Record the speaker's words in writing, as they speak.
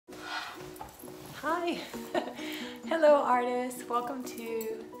Hi, hello artists, welcome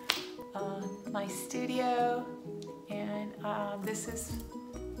to my studio, and this is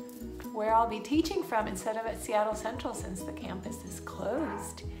where I'll be teaching from instead of at Seattle Central since the campus is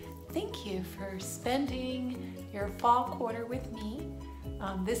closed. Thank you for spending your fall quarter with me.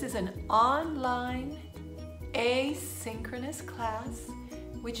 This is an online asynchronous class,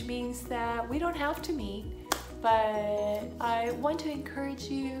 which means that we don't have to meet, but I want to encourage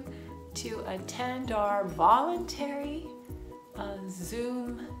you to attend our voluntary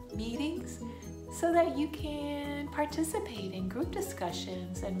Zoom meetings so that you can participate in group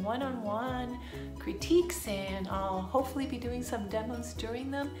discussions and one-on-one critiques, and I'll hopefully be doing some demos during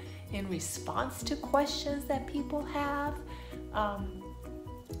them in response to questions that people have,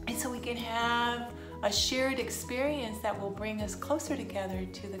 and so we can have a shared experience that will bring us closer together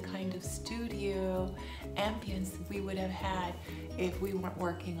to the kind of studio ambience we would have had if we weren't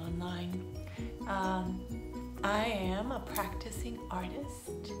working online. I am a practicing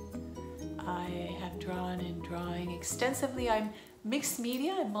artist. I have drawn and drawing extensively. I'm mixed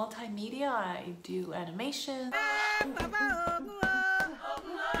media and multimedia. I do animation.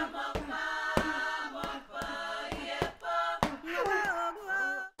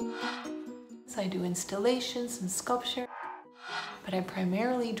 I do installations and sculpture, but I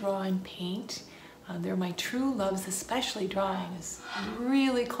primarily draw and paint. They're my true loves, especially drawing is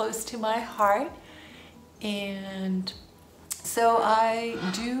really close to my heart. And so I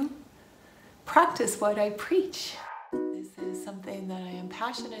do practice what I preach. This is something that I am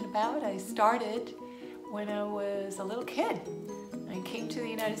passionate about. I started when I was a little kid. I came to the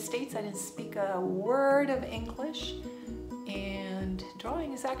United States. I didn't speak a word of English, and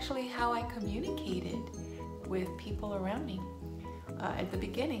drawing is actually how I communicated with people around me at the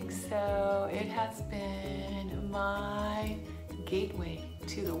beginning. So it has been my gateway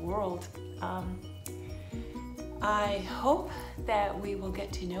to the world. I hope that we will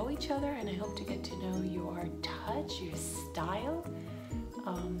get to know each other, and I hope to get to know your touch, your style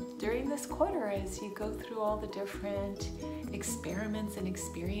during this quarter as you go through all the different experiments and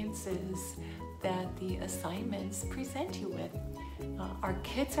experiences that the assignments present you with. Our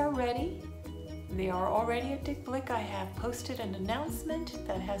kits are ready. They are already at Dick Blick. I have posted an announcement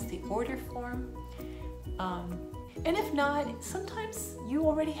that has the order form. And if not, sometimes you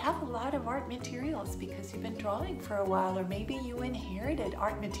already have a lot of art materials because you've been drawing for a while, or maybe you inherited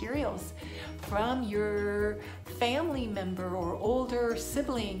art materials from your family member or older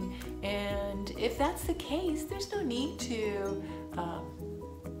sibling. And if that's the case, there's no need to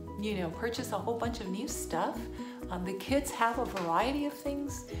purchase a whole bunch of new stuff. The kits have a variety of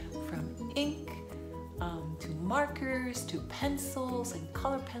things, from ink to markers to pencils and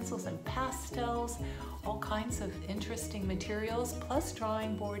color pencils and pastels, all kinds of interesting materials, plus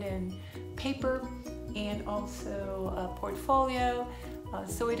drawing board and paper, and also a portfolio.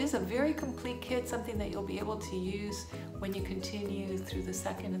 So it is a very complete kit, something that you'll be able to use when you continue through the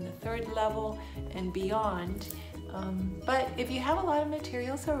second and the third level and beyond. But if you have a lot of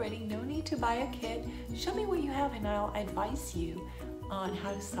materials already, no need to buy a kit. Show me what you have and I'll advise you on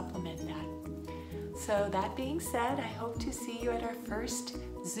how to supplement that. So that being said, I hope to see you at our first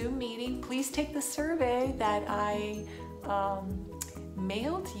Zoom meeting. Please take the survey that I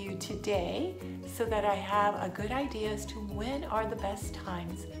mailed you today so that I have a good idea as to when are the best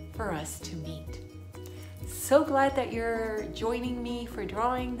times for us to meet. So glad that you're joining me for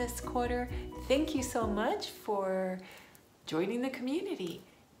drawing this quarter. Thank you so much for joining the community,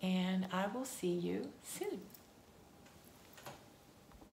 and I will see you soon.